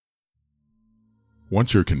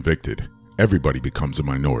Once you're convicted, everybody becomes a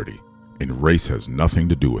minority, and race has nothing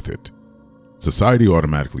to do with it. Society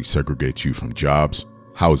automatically segregates you from jobs,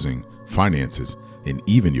 housing, finances, and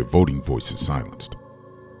even your voting voice is silenced.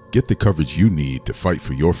 Get the coverage you need to fight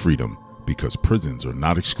for your freedom, because prisons are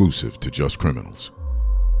not exclusive to just criminals.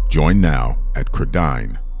 Join now at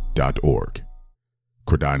Credine.org.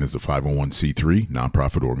 Credine is a 501c3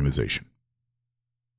 nonprofit organization.